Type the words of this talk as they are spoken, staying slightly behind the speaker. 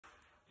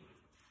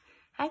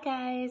Hi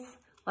guys,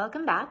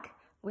 welcome back.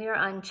 We are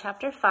on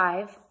chapter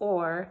 5,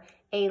 or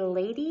A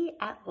Lady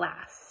at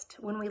Last.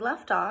 When we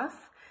left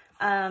off,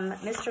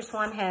 Mr.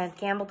 Swan had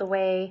gambled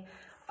away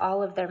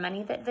all of their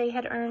money that they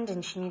had earned,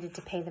 and she needed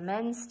to pay the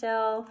men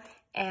still,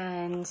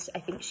 and I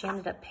think she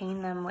ended up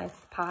paying them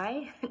with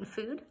pie and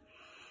food.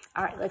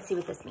 All right, let's see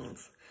what this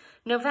means.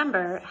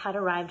 November had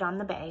arrived on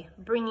the bay,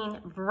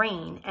 bringing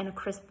rain and a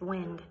crisp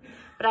wind,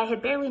 but I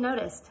had barely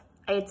noticed.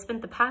 I had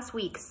spent the past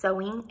week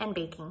sewing and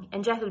baking,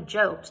 and Jehu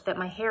joked that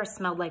my hair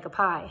smelled like a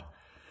pie.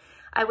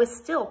 I was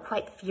still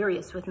quite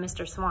furious with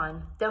Mr.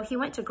 Swan, though he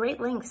went to great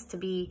lengths to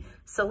be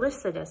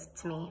solicitous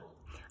to me.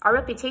 Our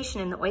reputation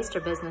in the oyster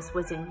business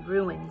was in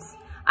ruins.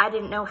 I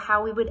didn't know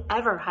how we would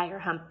ever hire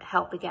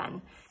help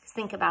again.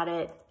 Think about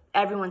it.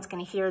 Everyone's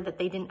going to hear that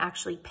they didn't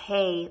actually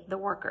pay the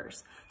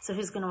workers, so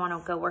who's going to want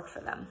to go work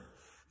for them?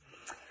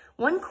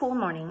 One cool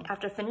morning,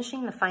 after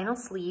finishing the final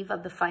sleeve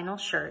of the final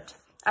shirt,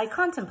 I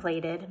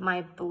contemplated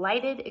my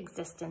blighted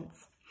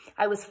existence.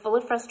 I was full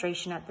of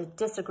frustration at the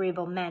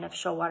disagreeable men of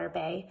Shoalwater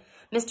Bay,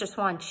 Mr.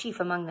 Swan chief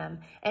among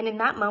them, and in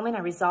that moment I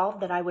resolved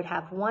that I would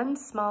have one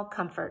small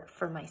comfort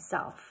for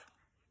myself.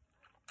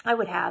 I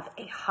would have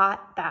a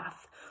hot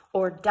bath,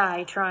 or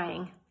die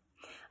trying.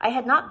 I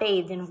had not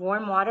bathed in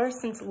warm water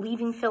since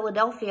leaving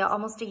Philadelphia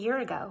almost a year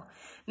ago,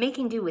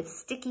 making do with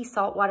sticky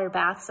saltwater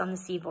baths on the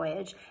sea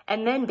voyage,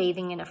 and then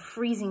bathing in a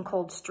freezing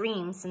cold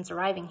stream since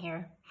arriving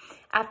here.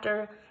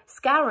 After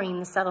scouring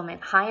the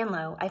settlement high and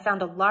low, I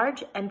found a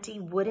large empty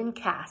wooden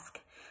cask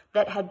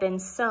that had been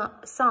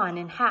sawn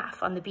in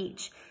half on the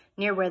beach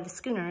near where the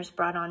schooners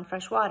brought on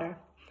fresh water.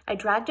 I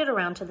dragged it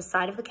around to the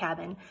side of the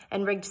cabin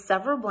and rigged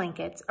several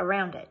blankets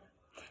around it.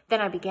 Then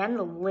I began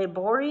the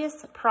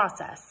laborious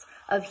process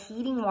of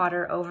heating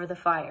water over the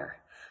fire.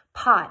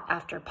 Pot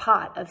after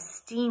pot of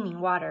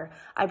steaming water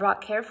I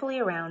brought carefully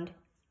around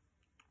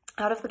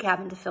out of the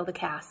cabin to fill the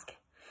cask.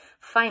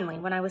 Finally,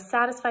 when I was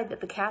satisfied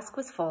that the cask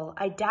was full,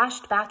 I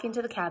dashed back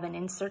into the cabin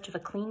in search of a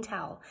clean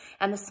towel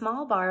and the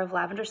small bar of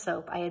lavender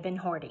soap I had been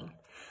hoarding.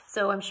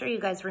 So I'm sure you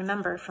guys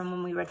remember from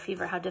when we read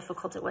Fever how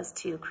difficult it was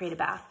to create a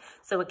bath.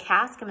 So a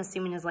cask, I'm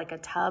assuming, is like a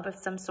tub of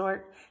some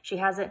sort. She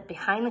has it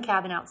behind the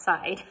cabin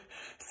outside.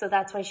 So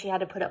that's why she had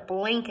to put up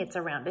blankets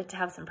around it to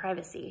have some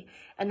privacy.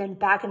 And then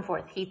back and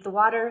forth, heat the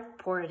water,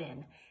 pour it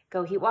in.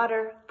 Go heat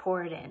water,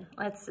 pour it in.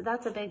 That's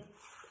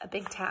a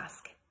big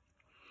task.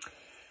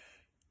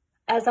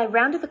 As I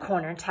rounded the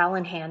corner, towel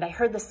in hand, I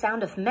heard the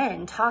sound of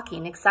men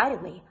talking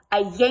excitedly. I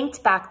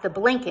yanked back the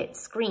blanket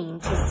screen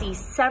to see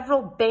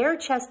several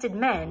bare-chested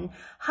men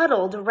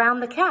huddled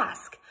around the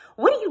cask.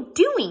 "What are you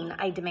doing?"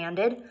 I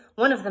demanded.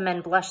 One of the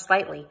men blushed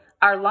slightly.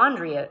 "Our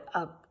laundry,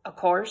 of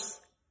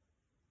course."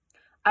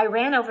 I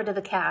ran over to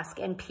the cask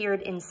and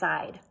peered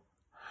inside.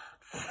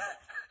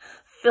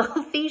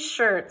 Filthy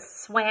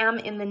shirts swam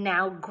in the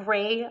now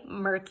gray,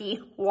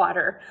 murky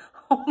water.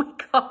 Oh my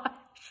gosh.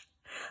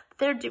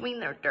 They're doing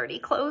their dirty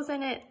clothes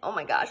in it. Oh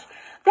my gosh,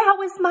 that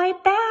was my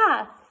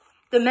bath.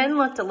 The men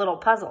looked a little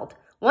puzzled.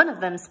 One of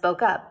them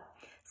spoke up.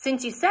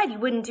 "Since you said you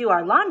wouldn't do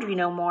our laundry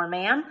no more,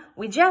 ma'am,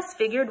 we just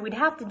figured we'd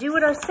have to do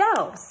it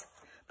ourselves."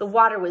 The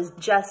water was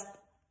just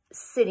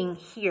sitting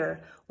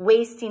here,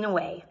 wasting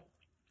away.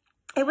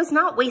 It was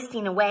not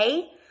wasting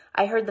away.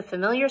 I heard the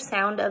familiar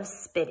sound of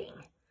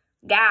spitting.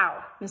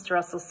 "Gow," Mr.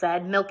 Russell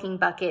said, milking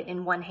bucket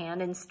in one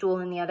hand and stool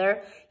in the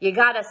other. "You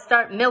gotta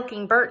start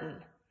milking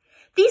Burton."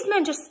 "These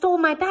men just stole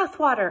my bath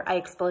water," I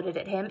exploded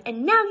at him,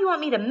 "and now you want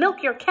me to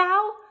milk your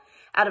cow?"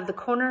 Out of the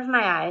corner of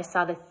my eye, I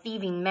saw the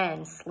thieving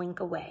men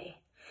slink away.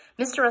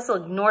 Mr. Russell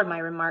ignored my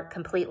remark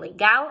completely.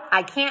 "Gal,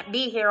 I can't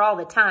be here all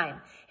the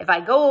time. If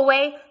I go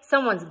away,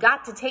 someone's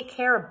got to take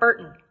care of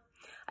Burton."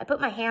 I put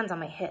my hands on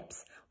my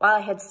hips. While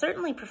I had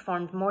certainly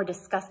performed more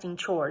disgusting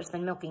chores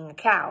than milking a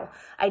cow,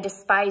 I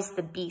despised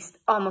the beast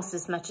almost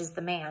as much as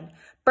the man.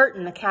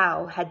 Burton the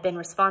cow had been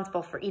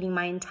responsible for eating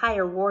my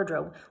entire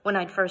wardrobe when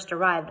I'd first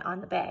arrived on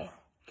the bay.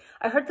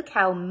 I heard the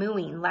cow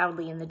mooing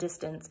loudly in the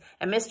distance,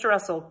 and Mr.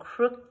 Russell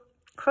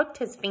crooked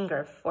his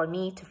finger for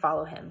me to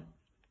follow him.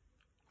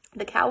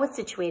 The cow was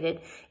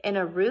situated in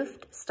a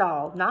roofed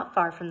stall not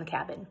far from the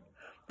cabin.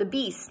 The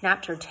beast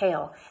snapped her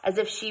tail as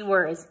if she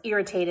were as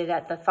irritated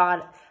at the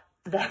thought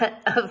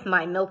of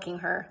my milking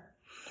her.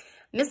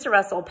 Mr.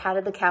 Russell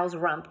patted the cow's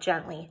rump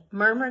gently,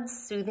 murmured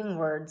soothing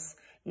words.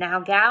 "Now,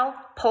 gal,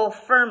 pull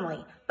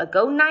firmly, but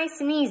go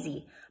nice and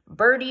easy.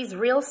 Birdie's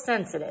real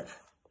sensitive."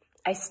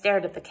 I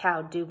stared at the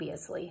cow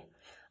dubiously.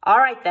 "All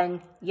right,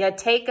 then, you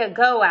take a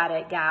go at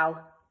it,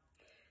 gal,"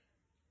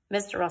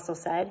 Mr. Russell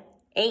said.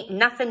 "Ain't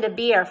nothing to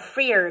be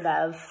afeard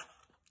of."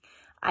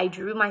 I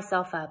drew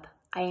myself up.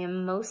 I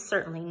am most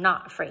certainly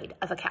not afraid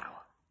of a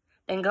cow.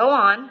 "Then go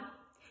on."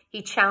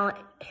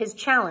 His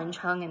challenge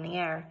hung in the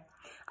air.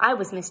 I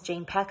was Miss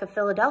Jane Peck of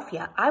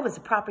Philadelphia. I was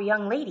a proper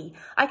young lady.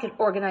 I could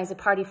organize a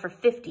party for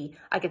 50.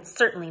 I could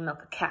certainly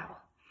milk a cow.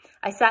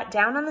 I sat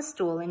down on the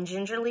stool and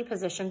gingerly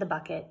positioned the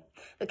bucket.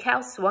 The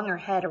cow swung her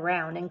head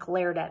around and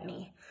glared at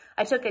me.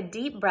 I took a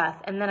deep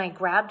breath and then I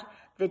grabbed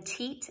the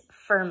teat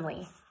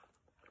firmly.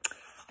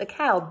 The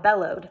cow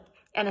bellowed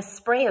and a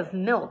spray of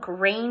milk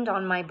rained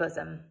on my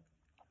bosom.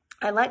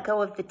 I let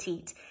go of the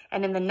teat,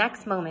 and in the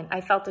next moment, I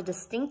felt a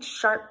distinct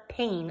sharp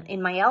pain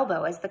in my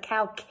elbow as the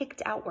cow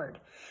kicked outward.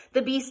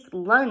 The beast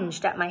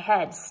lunged at my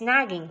head,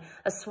 snagging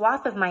a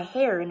swath of my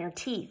hair in her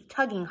teeth,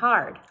 tugging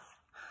hard.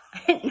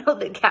 I didn't know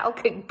the cow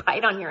could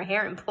bite on your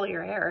hair and pull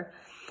your hair.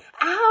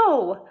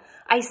 Ow!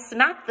 I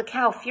smacked the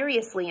cow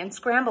furiously and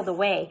scrambled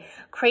away,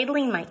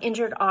 cradling my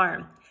injured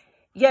arm.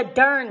 "Ya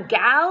darn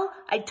gal,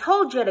 I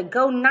told you to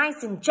go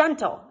nice and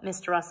gentle,"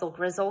 Mr. Russell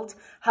grizzled,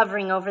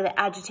 hovering over the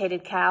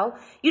agitated cow.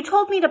 "You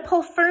told me to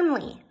pull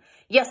firmly.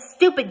 Ya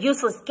stupid,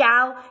 useless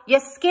gal, ya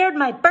scared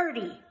my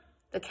birdie."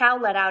 The cow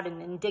let out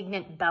an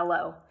indignant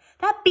bellow.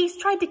 "That beast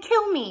tried to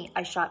kill me,"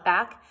 I shot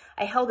back.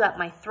 I held up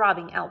my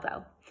throbbing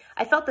elbow.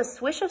 I felt the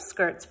swish of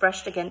skirts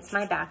brushed against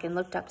my back and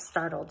looked up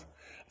startled.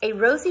 A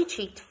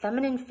rosy-cheeked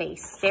feminine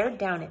face stared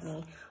down at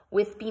me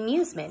with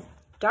bemusement,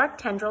 dark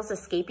tendrils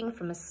escaping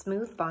from a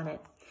smooth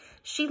bonnet.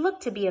 She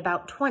looked to be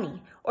about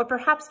 20, or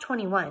perhaps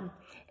 21,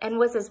 and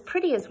was as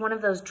pretty as one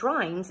of those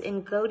drawings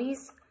in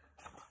Godey's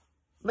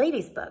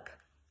ladies' book.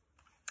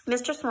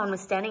 Mr. Swan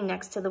was standing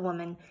next to the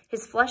woman,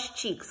 his flushed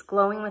cheeks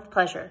glowing with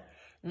pleasure.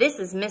 "This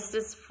is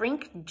Mrs.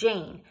 Frink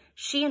Jane.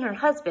 She and her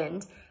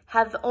husband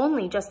have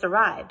only just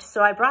arrived,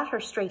 so I brought her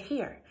straight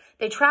here.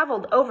 They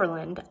traveled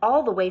overland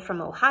all the way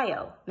from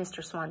Ohio,"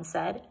 Mr. Swan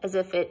said, as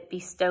if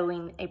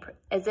bestowing a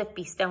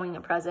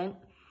present.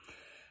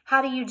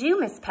 "How do you do,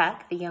 Miss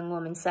Peck?" the young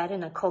woman said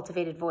in a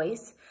cultivated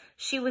voice.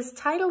 She was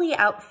tidily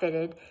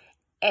outfitted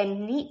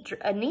in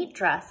a neat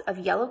dress of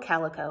yellow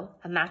calico,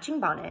 a matching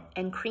bonnet,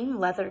 and cream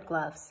leather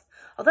gloves.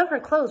 Although her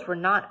clothes were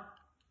not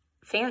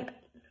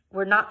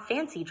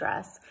fancy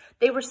dress,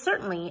 they were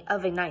certainly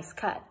of a nice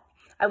cut.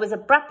 I was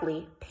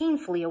abruptly,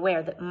 painfully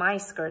aware that my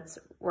skirts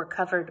were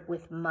covered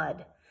with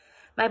mud.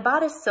 My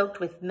bodice soaked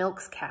with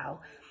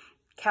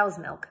cow's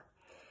milk,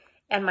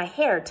 and my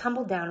hair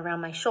tumbled down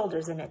around my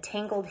shoulders in a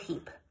tangled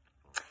heap.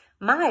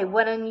 "My,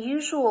 what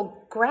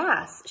unusual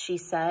grass," she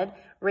said,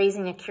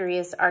 raising a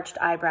curious arched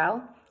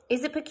eyebrow.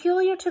 "Is it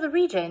peculiar to the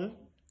region?"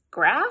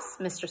 "Grass?"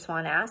 Mr.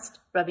 Swan asked,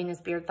 rubbing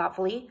his beard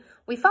thoughtfully.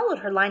 We followed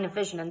her line of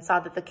vision and saw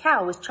that the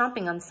cow was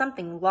chomping on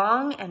something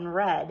long and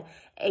red,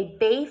 a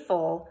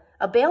baleful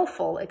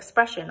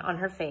expression on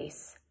her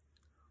face.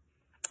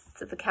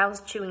 So the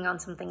cow's chewing on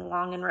something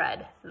long and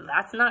red.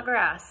 That's not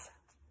grass.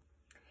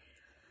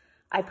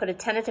 I put a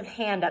tentative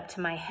hand up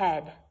to my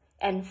head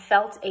and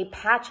felt a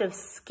patch of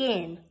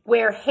skin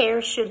where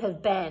hair should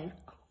have been.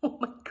 Oh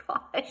my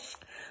gosh.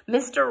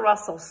 Mr.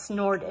 Russell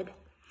snorted.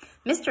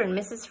 Mr. and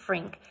Mrs.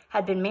 Frink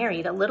had been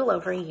married a little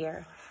over a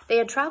year. They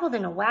had traveled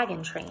in a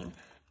wagon train,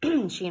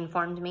 she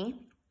informed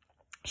me.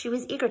 She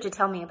was eager to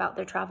tell me about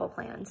their travel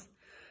plans.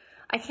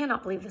 I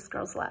cannot believe this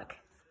girl's luck.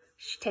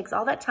 She takes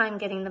all that time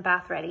getting the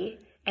bath ready,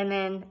 and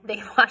then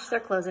they wash their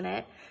clothes in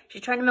it.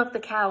 She's trying to milk the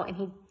cow, and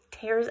he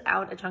tears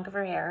out a chunk of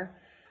her hair.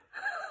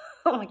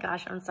 Oh my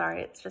gosh, I'm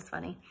sorry. It's just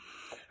funny.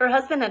 Her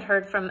husband had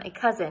heard from a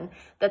cousin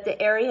that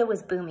the area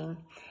was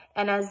booming,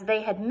 and as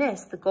they had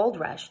missed the gold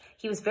rush,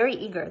 he was very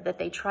eager that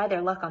they try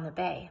their luck on the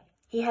bay.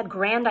 He had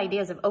grand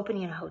ideas of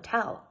opening a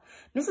hotel.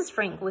 Mrs.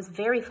 Frink was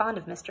very fond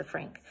of Mr.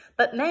 Frink,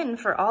 but men,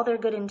 for all their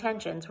good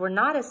intentions, were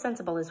not as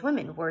sensible as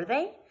women, were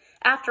they?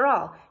 After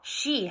all,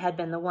 she had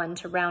been the one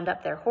to round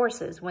up their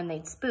horses when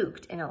they'd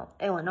spooked in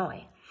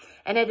Illinois,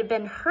 and it had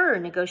been her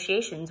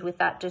negotiations with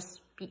that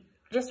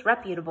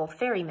disreputable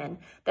ferryman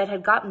that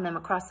had gotten them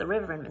across the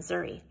river in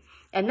Missouri.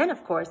 And then,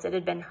 of course, it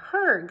had been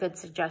her good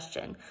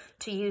suggestion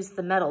to use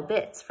the metal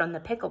bits from the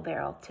pickle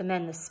barrel to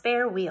mend the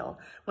spare wheel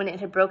when it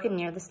had broken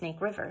near the Snake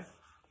River.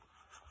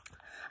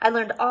 I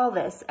learned all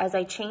this as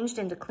I changed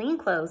into clean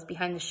clothes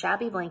behind the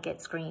shabby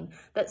blanket screen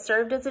that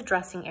served as a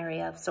dressing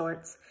area of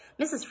sorts.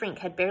 Mrs. Frink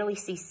had barely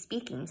ceased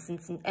speaking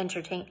since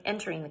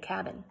entering the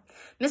cabin.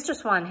 Mr.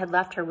 Swan had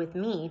left her with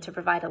me to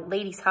provide a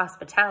lady's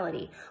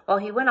hospitality while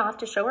he went off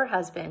to show her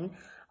husband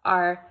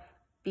our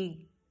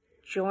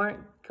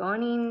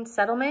bejoining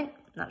settlement.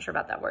 Not sure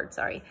about that word,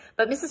 sorry.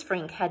 But Mrs.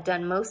 Frink had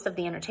done most of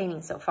the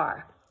entertaining so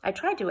far. I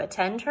tried to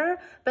attend her,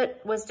 but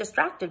was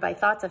distracted by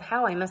thoughts of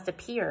how I must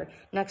appear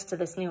next to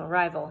this new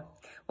arrival.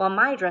 While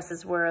my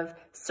dresses were of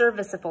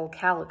serviceable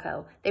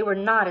calico, they were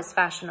not as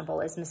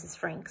fashionable as Mrs.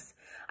 Frink's.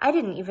 I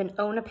didn't even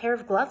own a pair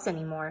of gloves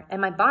anymore, and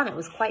my bonnet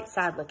was quite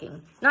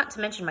sad-looking, not to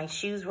mention my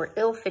shoes were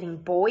ill-fitting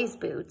boys'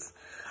 boots.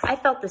 I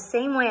felt the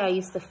same way I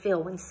used to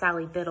feel when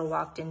Sally Biddle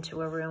walked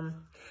into a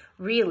room.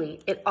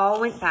 Really, it all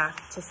went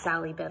back to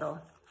Sally Biddle.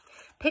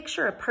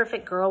 Picture a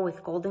perfect girl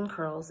with golden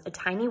curls, a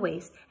tiny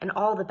waist, and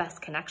all the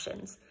best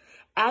connections.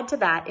 Add to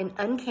that an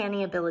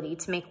uncanny ability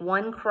to make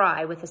one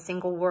cry with a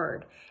single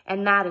word,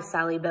 and that is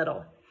Sally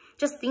Biddle.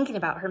 Just thinking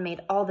about her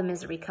made all the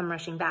misery come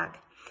rushing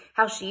back.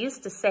 How she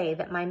used to say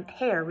that my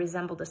hair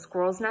resembled a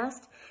squirrel's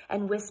nest,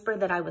 and whisper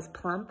that I was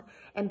plump,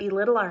 and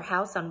belittle our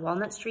house on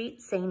Walnut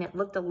Street, saying it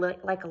looked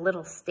like a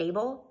little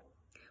stable.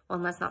 Well,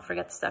 and let's not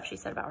forget the stuff she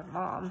said about her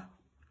mom.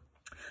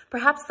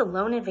 Perhaps the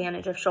lone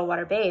advantage of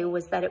Shoalwater Bay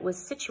was that it was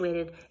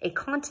situated a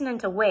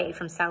continent away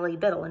from Sally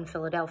Biddle in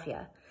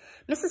Philadelphia.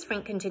 Mrs.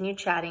 Frink continued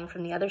chatting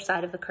from the other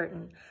side of the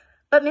curtain,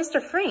 But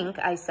Mr. Frink,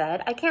 I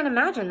said, I can't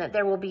imagine that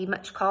there will be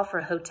much call for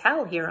a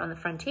hotel here on the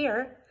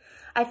frontier.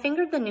 I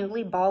fingered the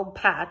newly bald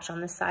patch on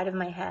the side of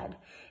my head.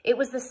 It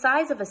was the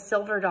size of a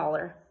silver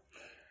dollar.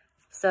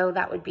 So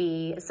that would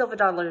be, a silver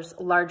dollar's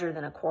larger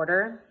than a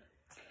quarter.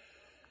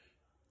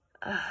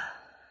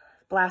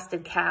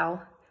 Blasted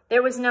cow.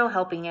 There was no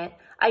helping it.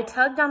 I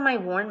tugged on my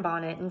worn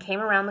bonnet and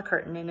came around the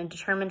curtain in a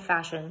determined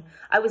fashion.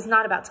 I was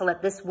not about to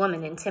let this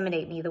woman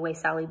intimidate me the way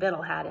Sally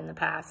Biddle had in the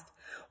past.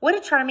 What a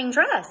charming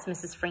dress,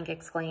 Mrs. Frink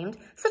exclaimed.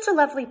 Such a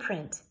lovely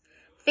print.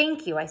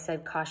 Thank you, I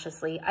said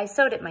cautiously. I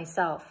sewed it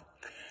myself.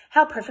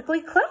 How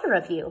perfectly clever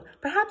of you.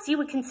 Perhaps you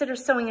would consider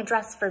sewing a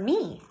dress for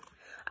me.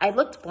 I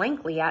looked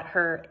blankly at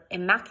her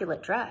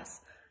immaculate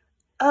dress.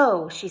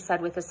 Oh, she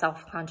said with a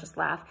self-conscious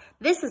laugh,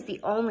 this is the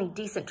only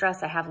decent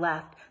dress I have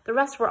left. The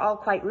rest were all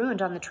quite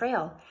ruined on the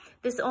trail.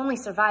 This only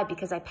survived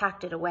because I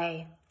packed it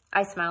away.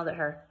 I smiled at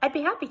her. I'd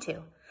be happy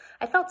to.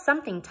 I felt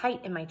something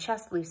tight in my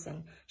chest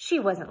loosen. She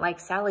wasn't like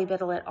Sally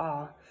Biddle at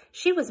all.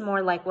 She was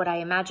more like what I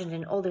imagined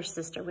an older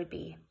sister would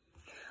be.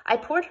 I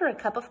poured her a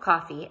cup of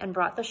coffee and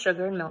brought the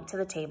sugar and milk to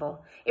the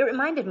table. It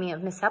reminded me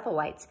of Miss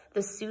Hepplewhite's,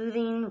 the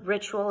soothing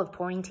ritual of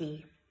pouring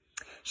tea.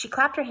 She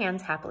clapped her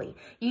hands happily.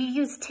 You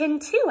use tin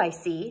too, I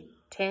see.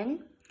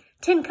 Tin?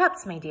 Tin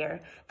cups, my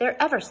dear. They're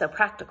ever so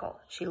practical.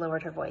 She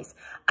lowered her voice.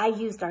 I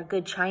used our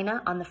good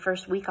china on the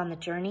first week on the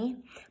journey,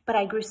 but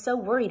I grew so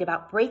worried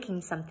about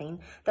breaking something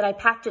that I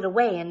packed it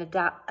away and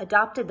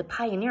adopted the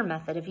pioneer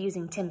method of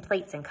using tin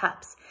plates and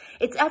cups.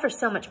 It's ever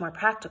so much more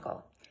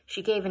practical.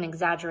 She gave an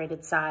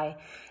exaggerated sigh.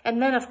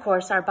 And then, of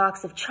course, our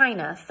box of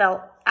china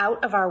fell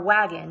out of our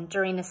wagon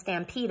during a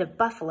stampede of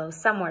buffalo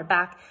somewhere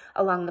back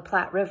along the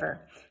Platte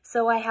River.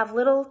 So I have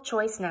little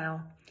choice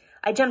now.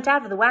 I jumped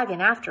out of the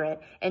wagon after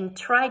it and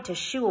tried to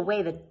shoo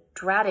away the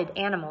dratted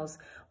animals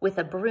with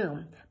a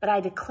broom, but I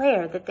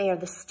declare that they are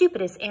the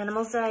stupidest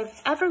animals that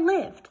I've ever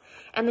lived.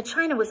 And the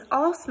china was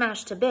all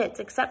smashed to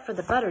bits except for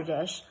the butter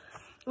dish,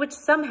 which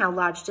somehow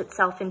lodged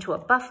itself into a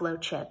buffalo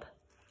chip.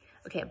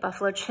 Okay, a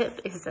buffalo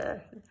chip is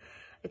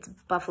it's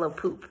buffalo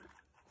poop.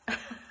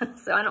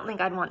 So I don't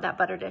think I'd want that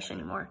butter dish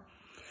anymore.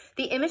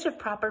 The image of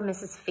proper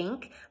Mrs.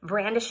 Fink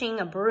brandishing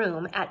a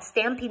broom at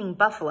stampeding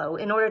buffalo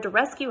in order to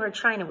rescue her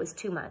china was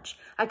too much.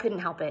 I couldn't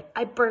help it.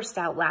 I burst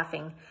out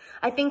laughing.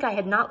 I think I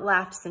had not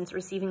laughed since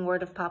receiving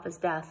word of Papa's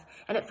death,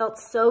 and it felt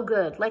so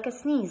good, like a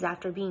sneeze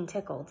after being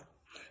tickled.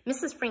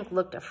 Mrs. Frink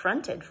looked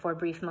affronted for a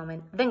brief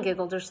moment, then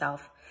giggled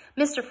herself.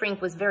 Mr.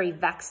 Frink was very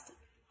vexed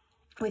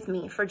with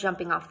me for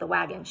jumping off the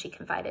wagon, she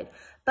confided.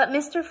 But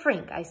Mr.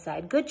 Frink, I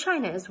said, good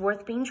china is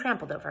worth being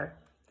trampled over.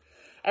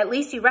 At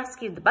least you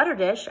rescued the butter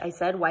dish, I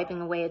said,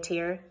 wiping away a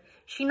tear.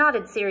 She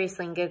nodded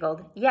seriously and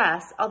giggled.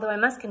 Yes, although I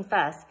must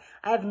confess,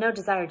 I have no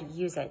desire to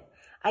use it.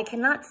 I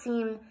cannot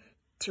seem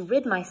to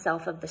rid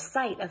myself of the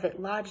sight of it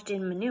lodged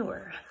in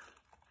manure.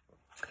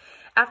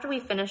 After we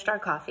finished our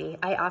coffee,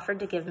 I offered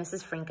to give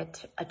Mrs. Frink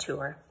a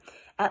tour.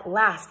 At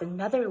last,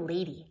 another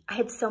lady. I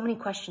had so many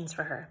questions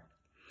for her.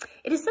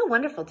 It is so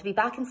wonderful to be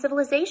back in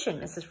civilization,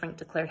 Mrs. Frink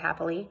declared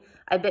happily.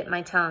 I bit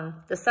my tongue.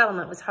 The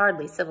settlement was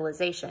hardly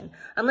civilization,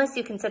 unless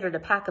you considered a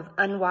pack of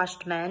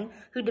unwashed men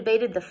who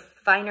debated the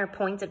finer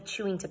points of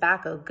chewing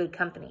tobacco good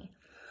company.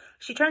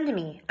 She turned to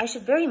me. I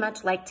should very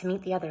much like to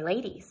meet the other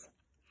ladies.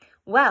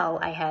 Well,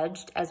 I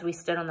hedged, as we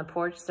stood on the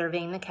porch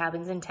surveying the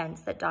cabins and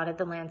tents that dotted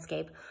the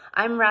landscape,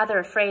 I'm rather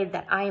afraid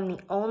that I am the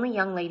only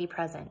young lady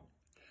present.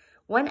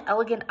 One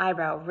elegant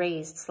eyebrow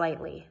raised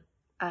slightly.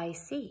 I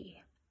see.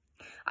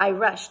 I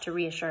rushed to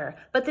reassure,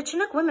 but the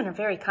Chinook women are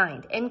very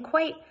kind, and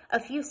quite a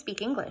few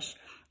speak English.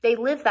 They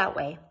live that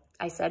way,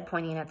 I said,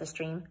 pointing at the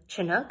stream.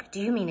 Chinook?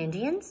 Do you mean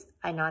Indians?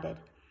 I nodded.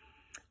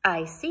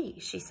 I see,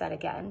 she said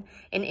again,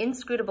 an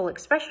inscrutable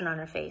expression on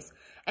her face.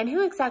 And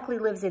who exactly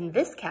lives in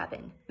this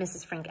cabin?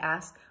 Mrs. Frink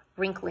asked,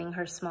 wrinkling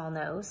her small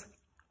nose.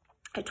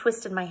 I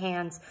twisted my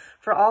hands.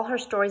 For all her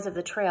stories of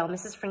the trail,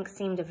 Mrs. Frink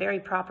seemed a very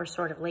proper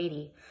sort of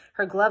lady.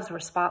 Her gloves were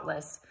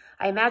spotless.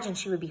 I imagined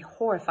she would be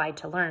horrified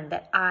to learn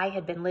that I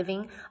had been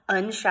living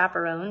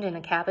unchaperoned in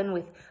a cabin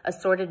with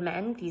assorted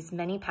men these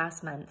many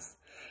past months.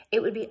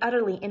 It would be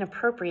utterly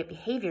inappropriate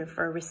behavior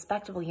for a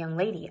respectable young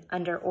lady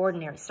under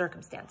ordinary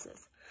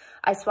circumstances.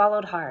 I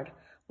swallowed hard.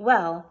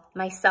 Well,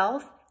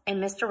 myself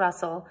and Mr.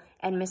 Russell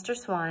and Mr.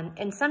 Swan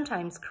and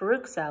sometimes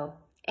Caruso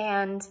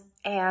and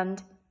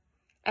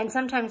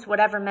sometimes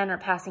whatever men are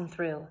passing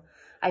through.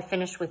 I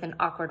finished with an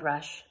awkward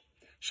rush.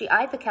 She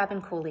eyed the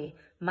cabin coolly.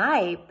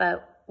 My,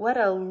 but what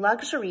a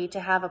luxury to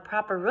have a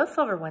proper roof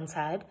over one's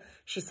head,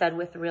 she said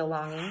with real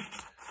longing.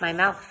 My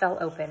mouth fell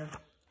open.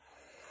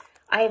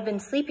 I have been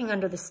sleeping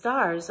under the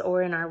stars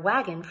or in our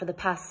wagon for the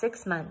past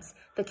 6 months.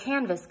 The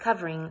canvas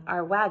covering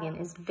our wagon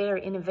is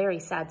in a very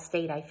sad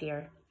state, I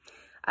fear.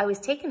 I was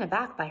taken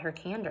aback by her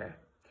candor.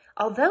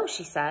 Although,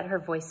 she said, her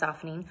voice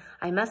softening,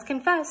 I must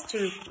confess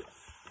to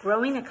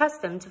growing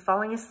accustomed to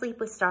falling asleep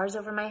with stars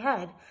over my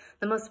head,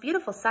 the most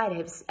beautiful sight I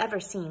have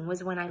ever seen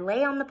was when I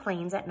lay on the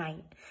plains at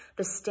night,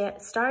 the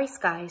starry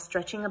sky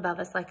stretching above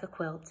us like a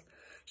quilt.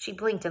 She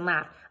blinked and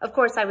laughed. Of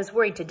course, I was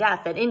worried to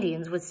death that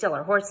Indians would steal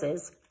our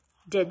horses.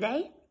 Did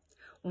they?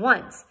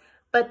 Once,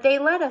 But they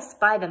let us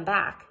buy them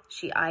back.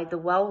 She eyed the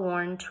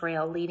well-worn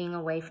trail leading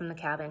away from the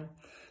cabin.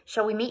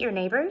 Shall we meet your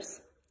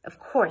neighbors? Of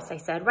course, I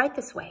said, right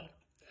this way.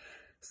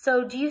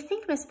 So do you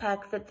think, Miss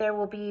Peck, that there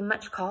will be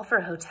much call for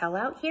a hotel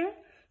out here?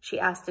 She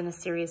asked in a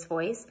serious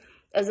voice,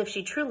 as if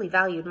she truly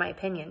valued my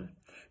opinion.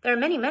 There are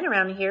many men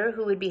around here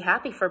who would be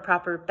happy for a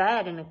proper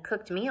bed and a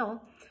cooked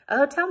meal. A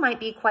hotel might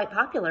be quite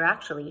popular,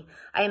 actually.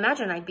 I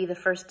imagine I'd be the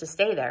first to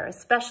stay there,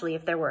 especially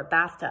if there were a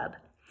bathtub.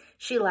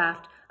 She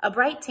laughed, a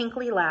bright,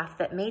 tinkly laugh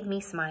that made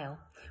me smile.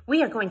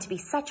 We are going to be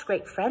such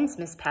great friends,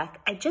 Miss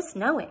Peck. I just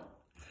know it.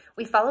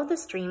 We followed the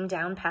stream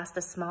down past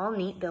a small,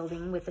 neat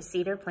building with a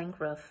cedar plank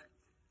roof.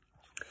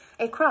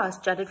 A cross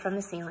jutted from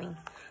the ceiling.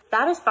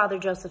 That is Father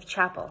Joseph's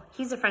chapel.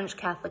 He's a French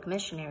Catholic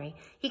missionary.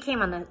 He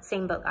came on the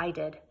same boat I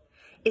did.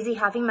 Is he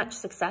having much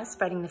success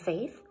spreading the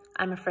faith?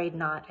 I'm afraid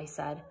not, I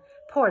said.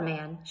 Poor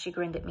man, she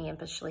grinned at me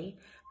impishly.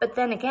 But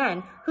then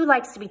again, who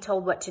likes to be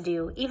told what to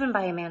do, even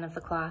by a man of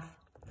the cloth?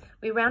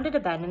 We rounded a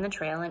bend in the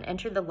trail and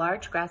entered the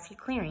large grassy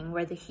clearing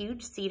where the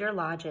huge cedar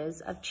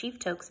lodges of Chief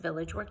Toke's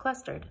village were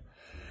clustered.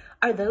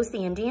 Are those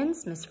the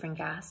Indians? Miss Frink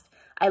asked.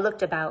 I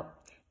looked about.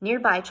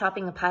 Nearby,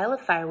 chopping a pile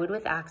of firewood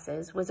with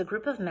axes, was a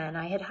group of men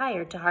I had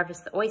hired to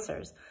harvest the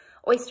oysters,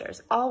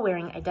 all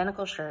wearing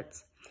identical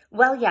shirts.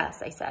 Well,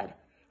 yes, I said.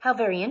 How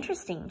very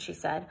interesting, she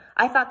said.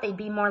 I thought they'd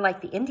be more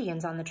like the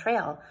Indians on the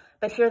trail,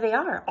 but here they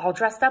are, all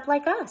dressed up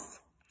like us.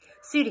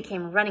 Sudie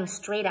came running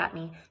straight at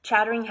me,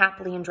 chattering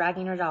happily and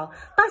dragging her doll.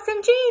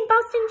 Boston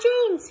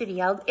Jane, Sudie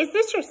yelled. Is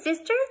this your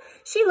sister?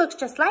 She looks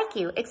just like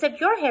you, except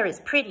your hair is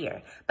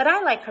prettier, but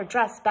I like her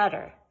dress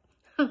better.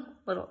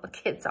 Little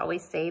kids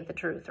always say the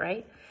truth,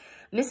 right?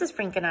 Mrs.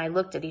 Frink and I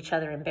looked at each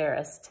other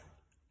embarrassed.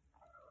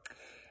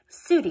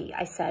 Sudie,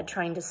 I said,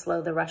 trying to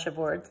slow the rush of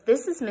words,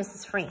 this is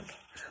Mrs. Frink.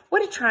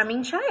 What a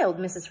charming child,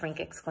 Mrs. Frink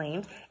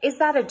exclaimed. Is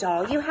that a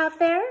doll you have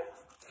there?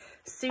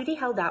 Sudie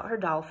held out her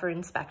doll for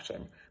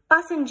inspection.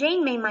 Boston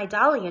Jane made my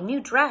dolly a new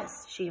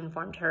dress, she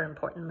informed her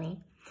importantly.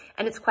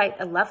 And it's quite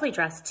a lovely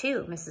dress,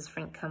 too, Mrs.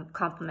 Frink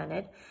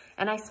complimented,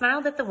 and I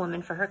smiled at the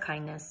woman for her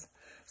kindness.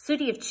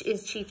 Sudie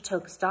is Chief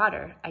Toke's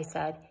daughter, I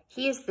said.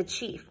 He is the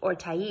chief, or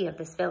tayi, of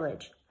this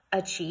village.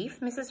 A chief,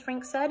 Mrs.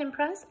 Frink said,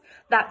 impressed.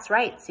 That's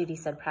right, Sudie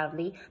said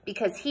proudly,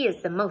 because he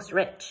is the most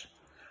rich.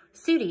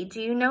 Sudie,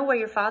 do you know where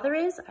your father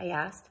is? I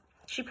asked.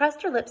 She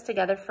pressed her lips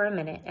together for a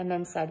minute and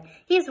then said,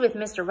 He is with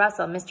Mr.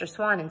 Russell, Mr.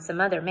 Swan, and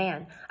some other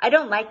man. I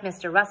don't like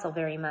Mr. Russell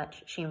very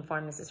much, she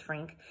informed Mrs.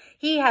 Frink.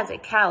 He has a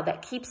cow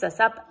that keeps us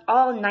up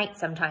all night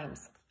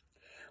sometimes.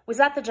 Was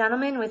that the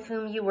gentleman with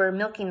whom you were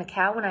milking the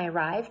cow when I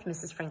arrived?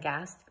 Mrs. Frink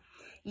asked.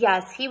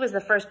 Yes, he was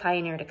the first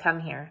pioneer to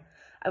come here.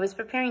 I was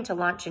preparing to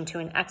launch into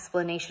an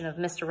explanation of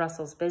Mr.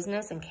 Russell's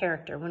business and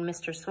character when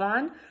Mr.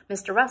 Swan,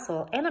 Mr.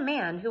 Russell, and a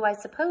man who I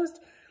supposed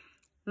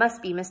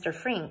must be Mr.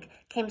 Frink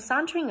came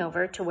sauntering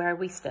over to where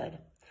we stood.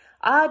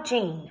 Ah,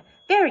 Jane,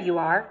 there you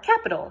are.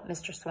 Capital,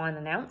 Mr. Swan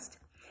announced.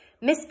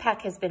 Miss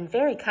Peck has been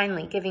very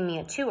kindly giving me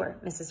a tour,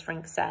 Mrs.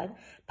 Frink said,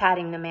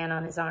 patting the man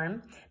on his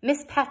arm.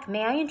 Miss Peck,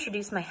 may I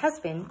introduce my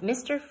husband,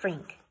 Mr.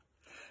 Frink?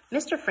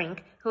 Mr.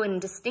 Frink, who in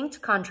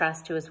distinct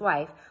contrast to his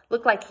wife,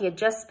 looked like he had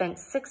just spent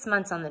 6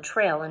 months on the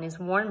trail in his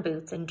worn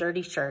boots and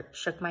dirty shirt,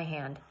 shook my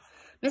hand.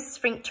 Mrs.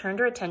 Frink turned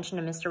her attention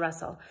to Mr.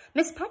 Russell.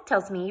 Miss Peck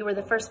tells me you were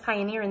the first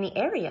pioneer in the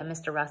area,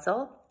 Mr.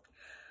 Russell.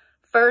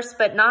 First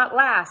but not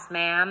last,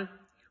 ma'am.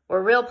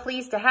 We're real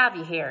pleased to have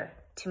you here.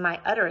 To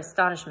my utter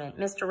astonishment,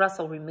 Mr.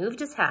 Russell removed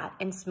his hat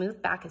and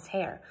smoothed back his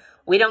hair.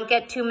 We don't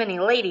get too many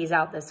ladies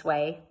out this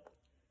way.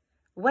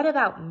 What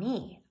about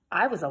me?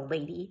 I was a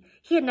lady.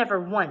 He had never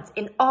once,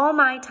 in all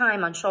my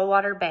time on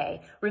Shoalwater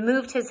Bay,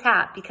 removed his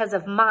hat because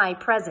of my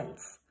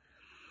presence.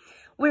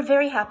 We're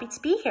very happy to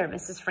be here,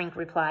 Mrs. Frink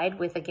replied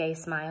with a gay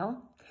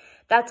smile.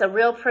 That's a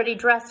real pretty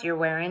dress you're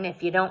wearing,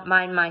 if you don't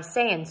mind my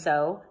saying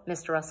so,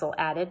 Mr. Russell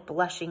added,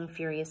 blushing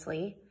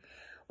furiously.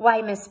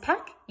 Why, Miss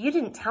Peck, you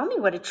didn't tell me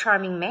what a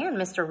charming man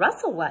Mr.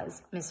 Russell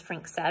was, Miss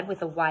Frink said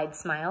with a wide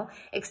smile,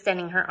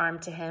 extending her arm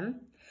to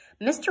him.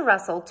 Mr.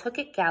 Russell took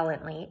it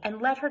gallantly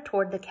and led her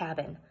toward the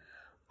cabin.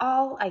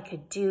 All I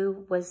could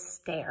do was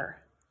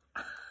stare.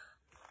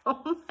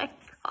 Oh my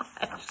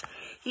gosh.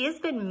 He has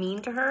been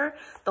mean to her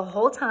the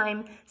whole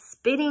time,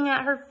 spitting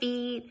at her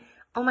feet.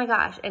 Oh my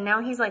gosh. And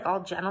now he's like all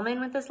gentleman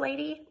with this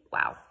lady.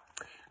 Wow.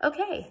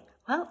 Okay.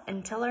 Well,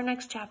 until our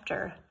next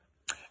chapter.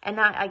 And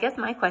now I guess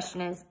my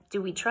question is,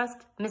 do we trust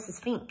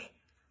Mrs. Frink?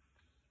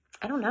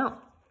 I don't know.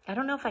 I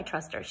don't know if I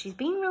trust her. She's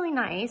being really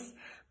nice,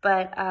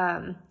 but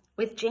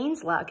with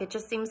Jane's luck, it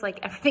just seems like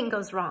everything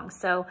goes wrong.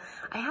 So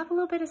I have a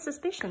little bit of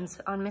suspicions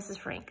on Mrs.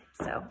 Frink.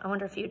 So I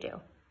wonder if you do.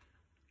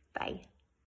 Bye.